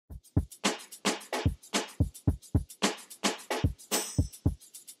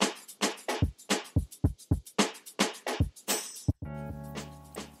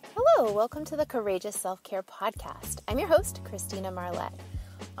welcome to the Courageous Self-Care podcast. I'm your host, Christina Marlette.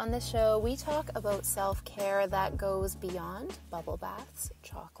 On this show, we talk about self-care that goes beyond bubble baths,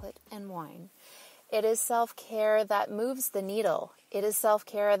 chocolate, and wine. It is self-care that moves the needle. It is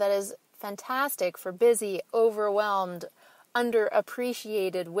self-care that is fantastic for busy, overwhelmed,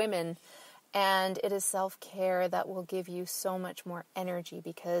 underappreciated women. And it is self-care that will give you so much more energy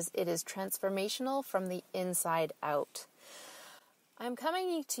because it is transformational from the inside out. I'm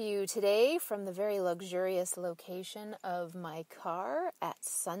coming to you today from the very luxurious location of my car at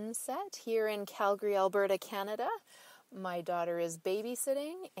sunset here in Calgary, Alberta, Canada. My daughter is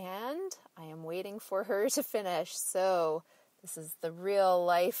babysitting and I am waiting for her to finish. So this is the real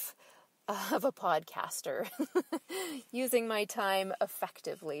life of a podcaster, using my time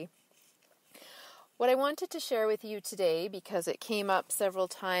effectively. What I wanted to share with you today, because it came up several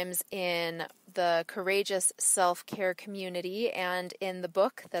times in the Courageous Self-Care community and in the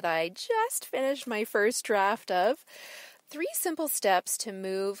book that I just finished my first draft of, 3 simple steps to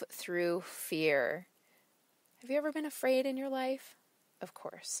move through fear. Have you ever been afraid in your life? Of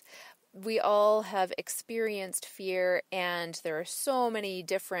course. We all have experienced fear, and there are so many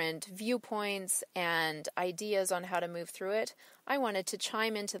different viewpoints and ideas on how to move through it. I wanted to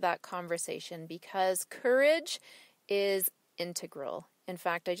chime into that conversation because courage is integral. In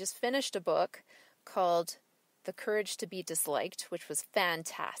fact, I just finished a book called The Courage to be Disliked, which was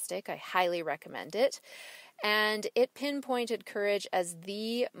fantastic. I highly recommend it. And it pinpointed courage as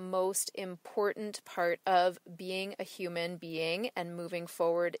the most important part of being a human being and moving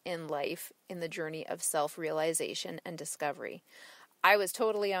forward in life in the journey of self-realization and discovery. I was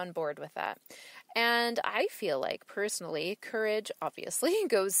totally on board with that. And I feel like, personally, courage obviously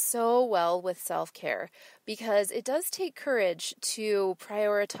goes so well with self-care because it does take courage to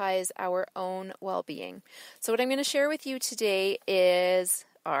prioritize our own well-being. So what I'm going to share with you today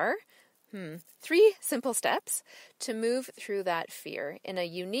are 3 simple steps to move through that fear in a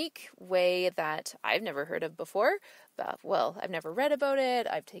unique way that I've never heard of before. Well, I've never read about it.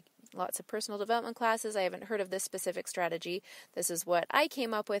 I've taken lots of personal development classes. I haven't heard of this specific strategy. This is what I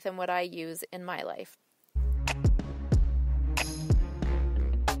came up with and what I use in my life.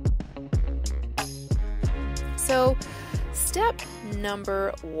 So, step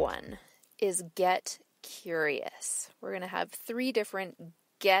number 1 is get curious. We're going to have 3 different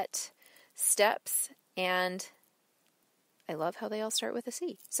get steps, and I love how they all start with a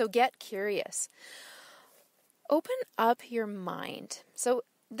C. So get curious. Open up your mind. So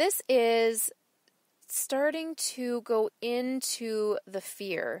this is starting to go into the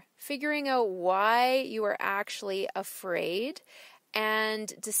fear, figuring out why you are actually afraid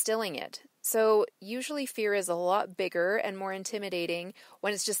and distilling it. So usually fear is a lot bigger and more intimidating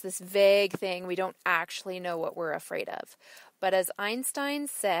when it's just this vague thing we don't actually know what we're afraid of. But as Einstein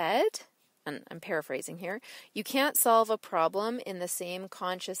said, and I'm paraphrasing here, you can't solve a problem in the same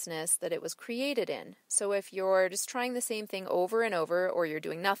consciousness that it was created in. So if you're just trying the same thing over and over, or you're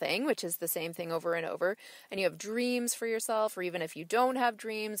doing nothing, which is the same thing over and over, and you have dreams for yourself, or even if you don't have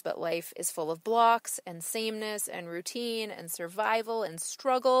dreams, but life is full of blocks and sameness and routine and survival and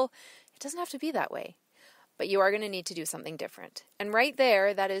struggle, it doesn't have to be that way. But you are going to need to do something different. And right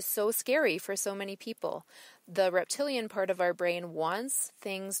there, that is so scary for so many people. The reptilian part of our brain wants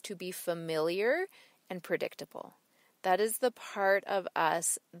things to be familiar and predictable. That is the part of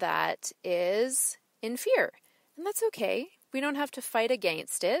us that is in fear. And that's okay. We don't have to fight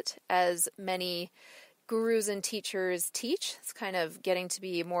against it, as many gurus and teachers teach. It's kind of getting to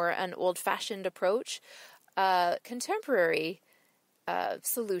be more an old-fashioned approach. Contemporary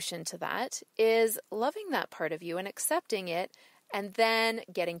solution to that is loving that part of you and accepting it, and then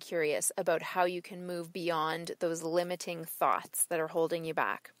getting curious about how you can move beyond those limiting thoughts that are holding you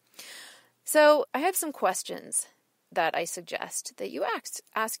back. So I have some questions that I suggest that you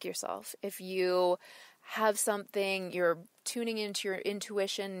ask yourself. If you have something, you're tuning into your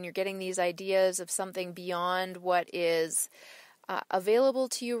intuition, and you're getting these ideas of something beyond what is available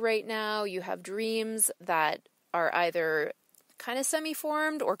to you right now, you have dreams that are either kind of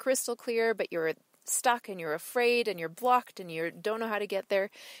semi-formed or crystal clear, but you're stuck and you're afraid and you're blocked and you don't know how to get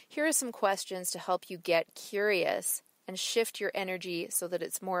there. Here are some questions to help you get curious and shift your energy so that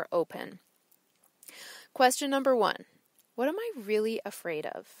it's more open. Question number 1. What am I really afraid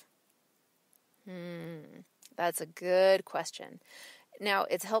of? That's a good question. Now,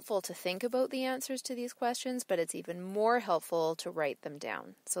 it's helpful to think about the answers to these questions, but it's even more helpful to write them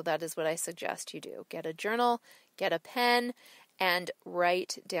down. So that is what I suggest you do. Get a journal, get a pen, and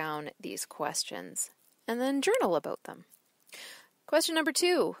write down these questions, and then journal about them. Question number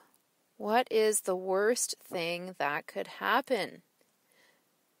 2, what is the worst thing that could happen?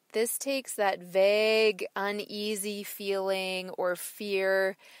 This takes that vague, uneasy feeling or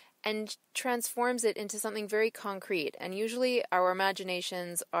fear and transforms it into something very concrete. And usually our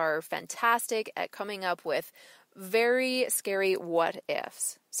imaginations are fantastic at coming up with very scary what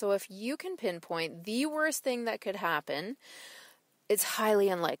ifs. So if you can pinpoint the worst thing that could happen, it's highly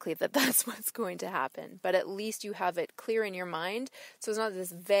unlikely that that's what's going to happen. But at least you have it clear in your mind. So it's not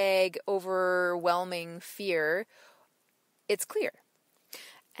this vague, overwhelming fear. It's clear.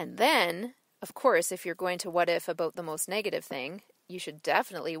 And then, of course, if you're going to what if about the most negative thing, you should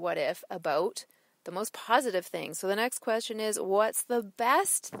definitely what if about the most positive thing. So the next question is, what's the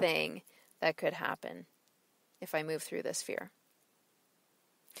best thing that could happen if I move through this fear?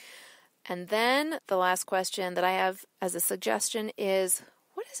 And then the last question that I have as a suggestion is,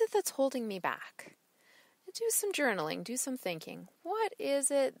 what is it that's holding me back? Do some journaling, do some thinking. What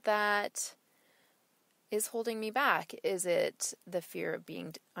is it that is holding me back? Is it the fear of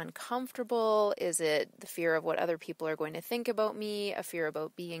being uncomfortable? Is it the fear of what other people are going to think about me? A fear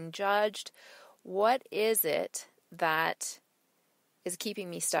about being judged? What is it that is keeping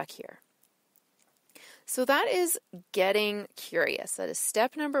me stuck here? So that is getting curious. That is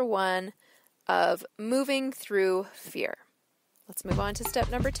step number 1 of moving through fear. Let's move on to step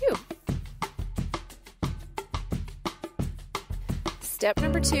number 2. Step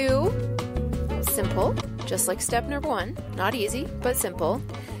number 2, simple, just like step number 1, not easy, but simple,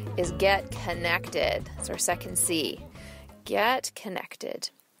 is get connected. It's our second C. Get connected.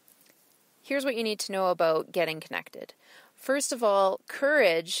 Here's what you need to know about getting connected. First of all,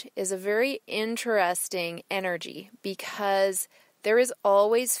 courage is a very interesting energy because there is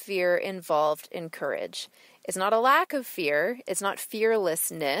always fear involved in courage. It's not a lack of fear. It's not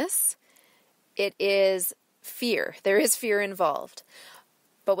fearlessness. It is fear. There is fear involved.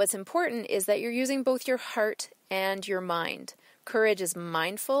 But what's important is that you're using both your heart and your mind. Courage is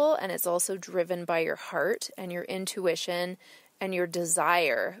mindful, and it's also driven by your heart and your intuition and your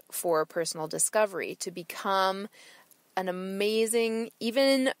desire for personal discovery to become an amazing,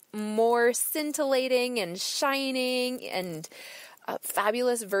 even more scintillating and shining and a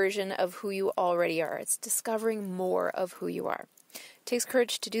fabulous version of who you already are. It's discovering more of who you are. It takes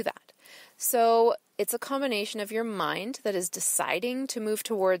courage to do that. So it's a combination of your mind that is deciding to move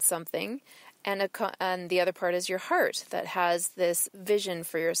towards something, and the other part is your heart that has this vision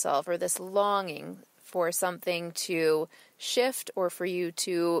for yourself or this longing for something to shift or for you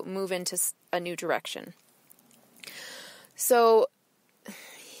to move into a new direction. So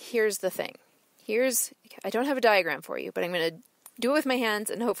here's the thing. I don't have a diagram for you, but I'm going to do it with my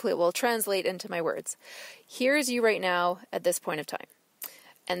hands and hopefully it will translate into my words. Here's you right now at this point of time.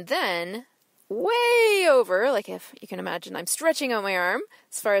 And then way over, like if you can imagine I'm stretching out my arm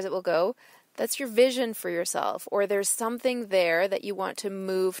as far as it will go, that's your vision for yourself, or there's something there that you want to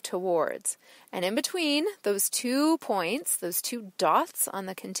move towards. And in between those 2 points, those 2 dots on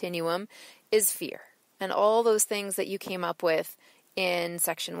the continuum, is fear. And all those things that you came up with in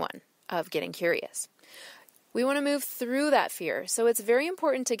section 1 of getting curious. We want to move through that fear. So it's very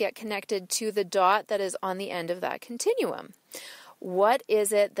important to get connected to the dot that is on the end of that continuum. What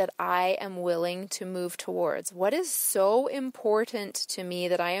is it that I am willing to move towards? What is so important to me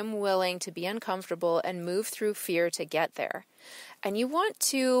that I am willing to be uncomfortable and move through fear to get there? And you want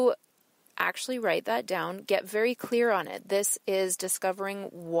to actually write that down, get very clear on it. This is discovering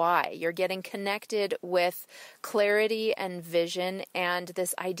why. You're getting connected with clarity and vision and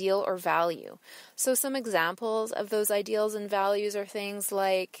this ideal or value. So some examples of those ideals and values are things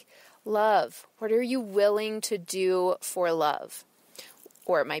like love. What are you willing to do for love?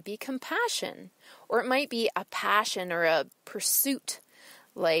 Or it might be compassion, or it might be a passion or a pursuit,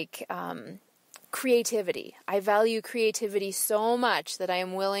 like creativity. I value creativity so much that I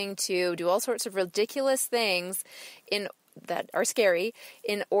am willing to do all sorts of ridiculous things that are scary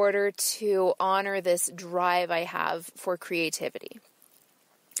in order to honor this drive I have for creativity.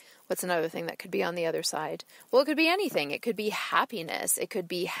 What's another thing that could be on the other side? Well, it could be anything. It could be happiness. It could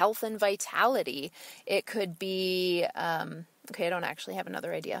be health and vitality. It could be, I don't actually have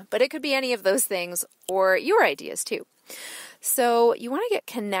another idea, but it could be any of those things or your ideas too. So you want to get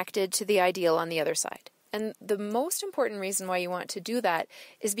connected to the ideal on the other side. And the most important reason why you want to do that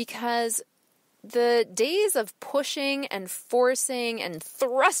is because the days of pushing and forcing and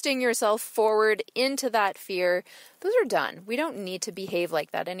thrusting yourself forward into that fear, those are done. We don't need to behave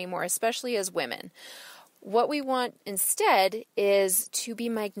like that anymore, especially as women. What we want instead is to be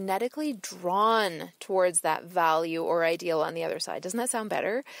magnetically drawn towards that value or ideal on the other side. Doesn't that sound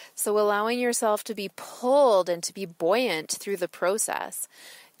better? So allowing yourself to be pulled and to be buoyant through the process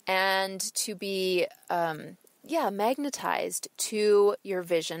and to be magnetized to your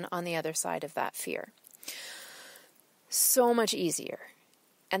vision on the other side of that fear. So much easier.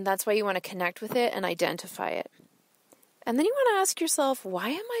 And that's why you want to connect with it and identify it. And then you want to ask yourself, why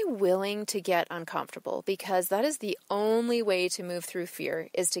am I willing to get uncomfortable? Because that is the only way to move through fear,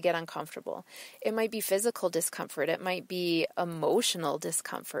 is to get uncomfortable. It might be physical discomfort. It might be emotional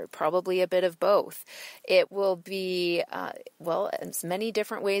discomfort, probably a bit of both. It will be, as many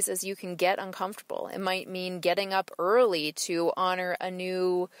different ways as you can get uncomfortable. It might mean getting up early to honor a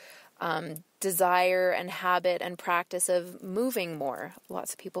new desire and habit and practice of moving more.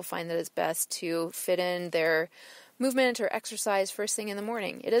 Lots of people find that it's best to fit in their movement or exercise first thing in the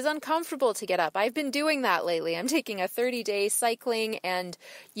morning. It is uncomfortable to get up. I've been doing that lately. I'm taking a 30-day cycling and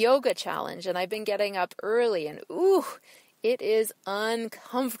yoga challenge, and I've been getting up early, and it is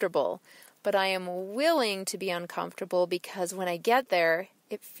uncomfortable. But I am willing to be uncomfortable because when I get there,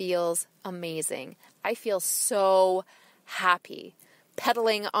 it feels amazing. I feel so happy.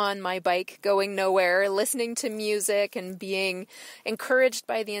 Pedaling on my bike, going nowhere, listening to music and being encouraged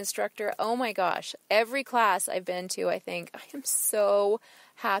by the instructor. Oh my gosh, every class I've been to, I think, I am so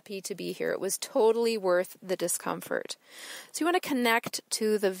happy to be here. It was totally worth the discomfort. So you want to connect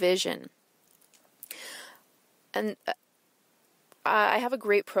to the vision. And I have a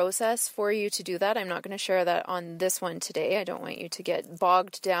great process for you to do that. I'm not going to share that on this one today. I don't want you to get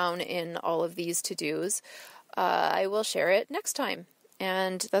bogged down in all of these to-dos. I will share it next time.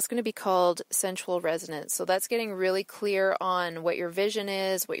 And that's going to be called sensual resonance. So that's getting really clear on what your vision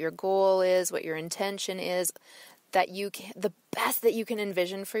is, what your goal is, what your intention is, that you can, the best that you can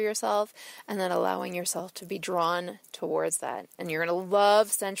envision for yourself, and then allowing yourself to be drawn towards that. And you're going to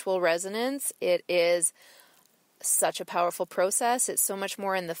love sensual resonance. It is such a powerful process. It's so much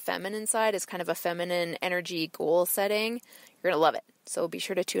more in the feminine side. It's kind of a feminine energy goal setting. You're going to love it. So be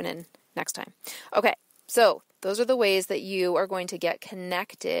sure to tune in next time. Okay, so those are the ways that you are going to get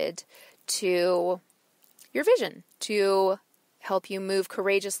connected to your vision to help you move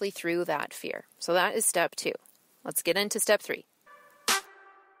courageously through that fear. So that is step 2. Let's get into step 3.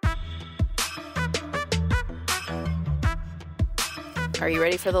 Are you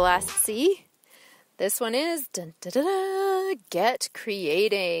ready for the last C? This one is get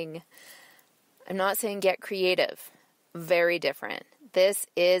creating. I'm not saying get creative. Very different. This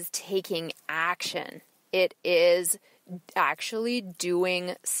is taking action. It is actually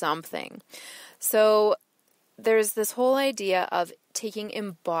doing something. So there's this whole idea of taking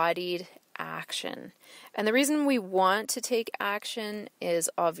embodied action. And the reason we want to take action is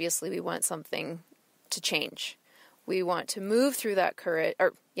obviously we want something to change. We want to move through that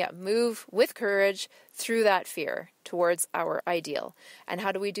move with courage through that fear towards our ideal. And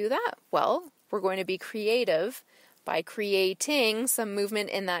how do we do that? Well, we're going to be creative by creating some movement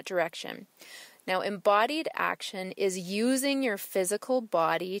in that direction. Now, embodied action is using your physical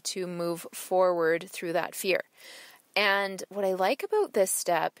body to move forward through that fear. And what I like about this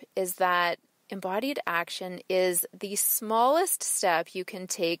step is that embodied action is the smallest step you can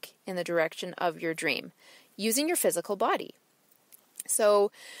take in the direction of your dream, using your physical body.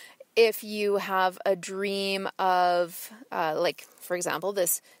 So if you have a dream of, for example,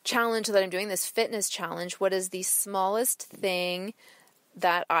 this challenge that I'm doing, this fitness challenge, what is the smallest thing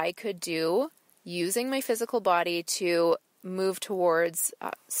that I could do using my physical body to move towards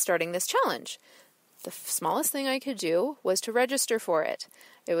starting this challenge? The smallest thing I could do was to register for it.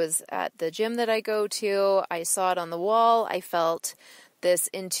 It was at the gym that I go to. I saw it on the wall. I felt this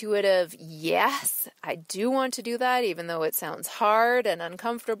intuitive, yes, I do want to do that, even though it sounds hard and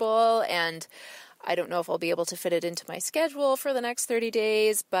uncomfortable, and I don't know if I'll be able to fit it into my schedule for the next 30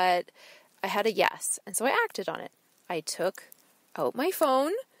 days, but I had a yes, and so I acted on it. I took out my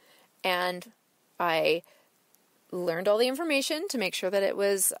phone, and I learned all the information to make sure that it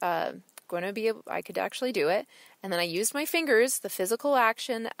was going to be, I could actually do it, and then I used my fingers, the physical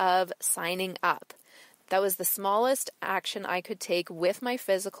action of signing up. That was the smallest action I could take with my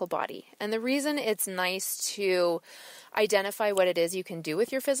physical body. And the reason it's nice to identify what it is you can do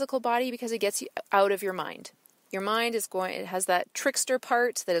with your physical body, because it gets you out of your mind. Your mind it has that trickster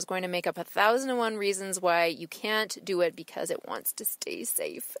part that is going to make up 1,001 reasons why you can't do it, because it wants to stay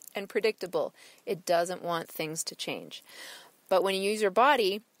safe and predictable. It doesn't want things to change. But when you use your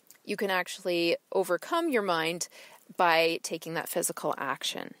body, you can actually overcome your mind by taking that physical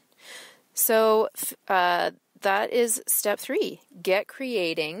action. So that is step 3. Get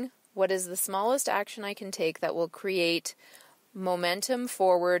creating. What is the smallest action I can take that will create momentum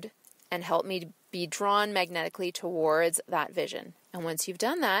forward and help me be drawn magnetically towards that vision? And once you've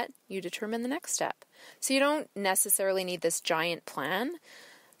done that, you determine the next step. So you don't necessarily need this giant plan.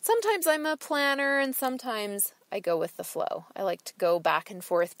 sometimes I'm a planner and sometimes I go with the flow. I like to go back and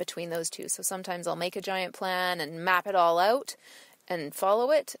forth between those two. So sometimes I'll make a giant plan and map it all out and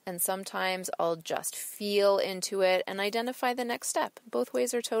follow it. And sometimes I'll just feel into it and identify the next step. Both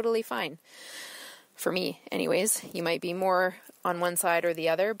ways are totally fine. For me, anyways. You might be more on one side or the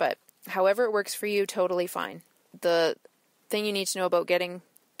other, but however it works for you, totally fine. The thing you need to know about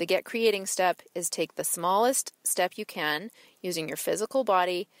the get creating step is take the smallest step you can using your physical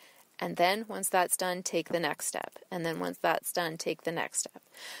body, and then once that's done, take the next step. And then once that's done, take the next step.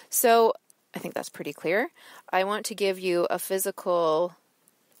 So I think that's pretty clear. I want to give you a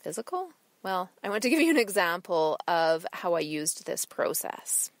Well, I want to give you an example of how I used this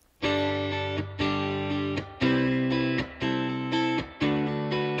process.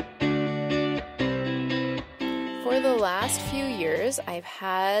 For the last few years, I've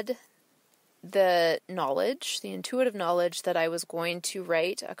had the intuitive knowledge that I was going to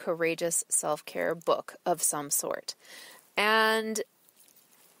write a courageous self-care book of some sort. And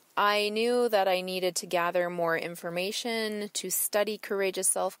I knew that I needed to gather more information, to study courageous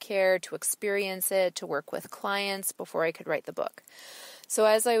self-care, to experience it, to work with clients before I could write the book. So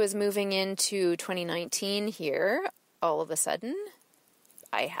as I was moving into 2019 here, all of a sudden,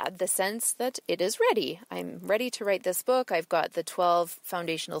 I had the sense that it is ready. I'm ready to write this book. I've got the 12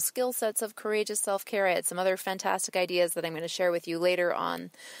 foundational skill sets of courageous self-care. I had some other fantastic ideas that I'm going to share with you later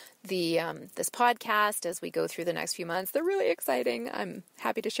on this podcast as we go through the next few months. They're really exciting. I'm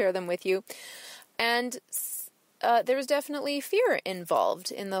happy to share them with you. And there was definitely fear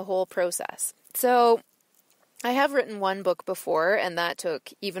involved in the whole process. So I have written one book before, and that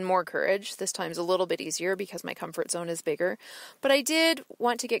took even more courage. This time's a little bit easier because my comfort zone is bigger. But I did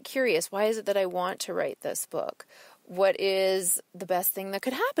want to get curious. Why is it that I want to write this book? What is the best thing that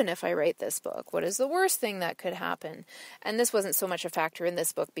could happen if I write this book? What is the worst thing that could happen? And this wasn't so much a factor in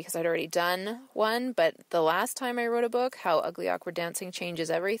this book because I'd already done one, but the last time I wrote a book, How Ugly Awkward Dancing Changes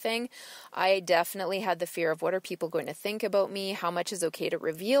Everything, I definitely had the fear of what are people going to think about me? How much is okay to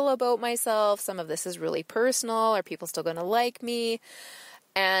reveal about myself? Some of this is really personal. Are people still going to like me?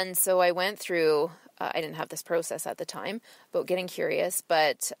 And so I went through, I didn't have this process at the time about getting curious,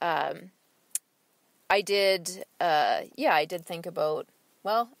 but I did think about,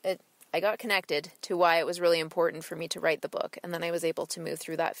 I got connected to why it was really important for me to write the book. And then I was able to move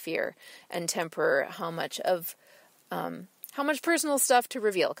through that fear and temper how much personal stuff to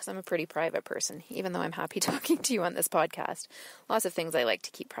reveal, because I'm a pretty private person, even though I'm happy talking to you on this podcast. Lots of things I like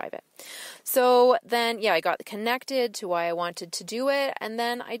to keep private. So then, I got connected to why I wanted to do it. And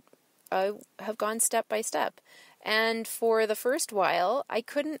then I have gone step by step. And for the first while, I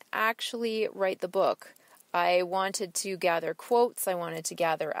couldn't actually write the book. I wanted to gather quotes, I wanted to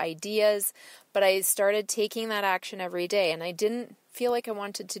gather ideas, but I started taking that action every day, and I didn't feel like I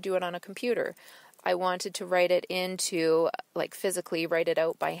wanted to do it on a computer. I wanted to write it physically write it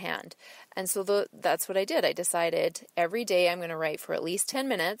out by hand. And so that's what I did. I decided every day I'm going to write for at least 10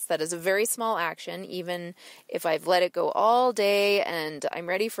 minutes. That is a very small action, even if I've let it go all day and I'm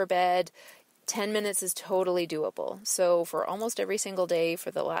ready for bed. 10 minutes is totally doable. So for almost every single day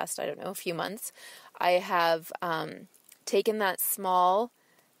for the last, few months, I have taken that small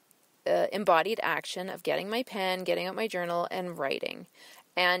embodied action of getting my pen, getting out my journal, and writing.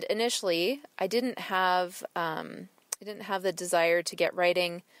 And initially, I didn't have the desire to get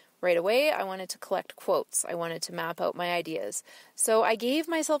writing right away. I wanted to collect quotes. I wanted to map out my ideas. So I gave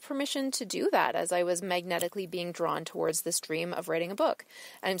myself permission to do that as I was magnetically being drawn towards this dream of writing a book.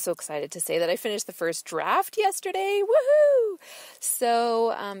 I'm so excited to say that I finished the first draft yesterday. Woohoo!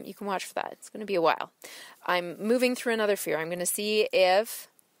 So you can watch for that. It's going to be a while. I'm moving through another fear. I'm going to see if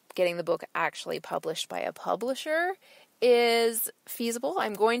getting the book actually published by a publisher is feasible.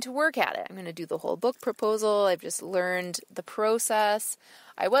 I'm going to work at it. I'm going to do the whole book proposal. I've just learned the process.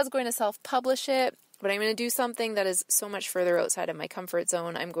 I was going to self-publish it, but I'm going to do something that is so much further outside of my comfort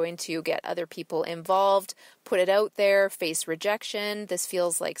zone. I'm going to get other people involved, put it out there, face rejection. This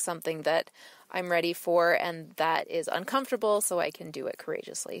feels like something that I'm ready for and that is uncomfortable, so I can do it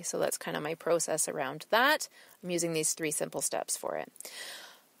courageously. So that's kind of my process around that. I'm using these 3 simple steps for it.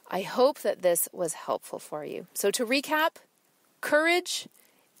 I hope that this was helpful for you. So to recap, courage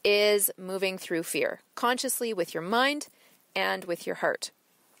is moving through fear, consciously with your mind and with your heart.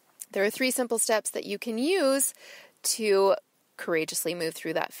 There are 3 simple steps that you can use to courageously move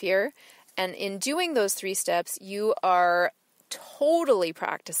through that fear. And in doing those 3 steps, you are totally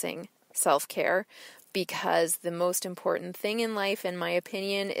practicing self-care because the most important thing in life, in my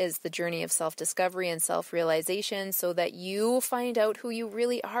opinion, is the journey of self-discovery and self-realization, so that you find out who you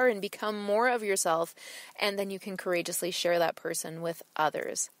really are and become more of yourself, and then you can courageously share that person with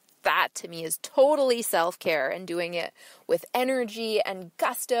others. That, to me, is totally self-care, and doing it with energy and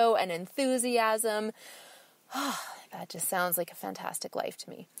gusto and enthusiasm. That just sounds like a fantastic life to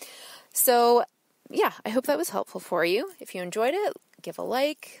me. So, yeah, I hope that was helpful for you. If you enjoyed it, give a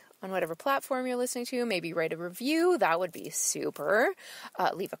like on whatever platform you're listening to. Maybe write a review. That would be super.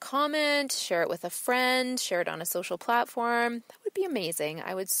 Leave a comment, share it with a friend, share it on a social platform. That would be amazing.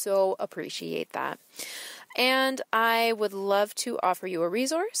 I would so appreciate that. And I would love to offer you a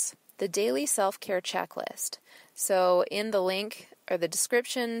resource, the Daily Self-Care Checklist. So in the link or the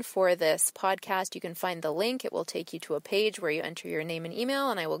description for this podcast, you can find the link. It will take you to a page where you enter your name and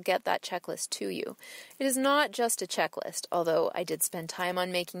email, and I will get that checklist to you. It is not just a checklist, although I did spend time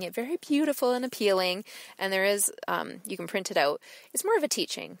on making it very beautiful and appealing, and there is, you can print it out. It's more of a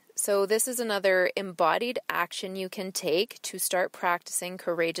teaching. So this is another embodied action you can take to start practicing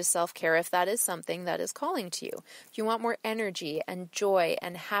courageous self-care if that is something that is calling to you. If you want more energy and joy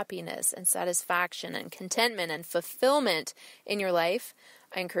and happiness and satisfaction and contentment and fulfillment in your life,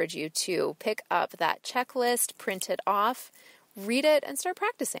 I encourage you to pick up that checklist, print it off, read it, and start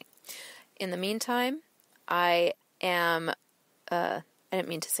practicing. In the meantime, I didn't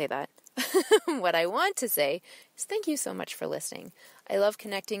mean to say that. What I want to say is thank you so much for listening. I love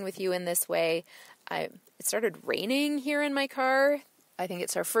connecting with you in this way. It started raining here in my car. I think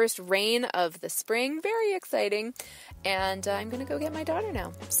it's our first rain of the spring. Very exciting. And I'm going to go get my daughter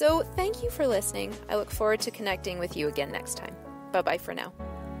now. So thank you for listening. I look forward to connecting with you again next time. Bye-bye for now.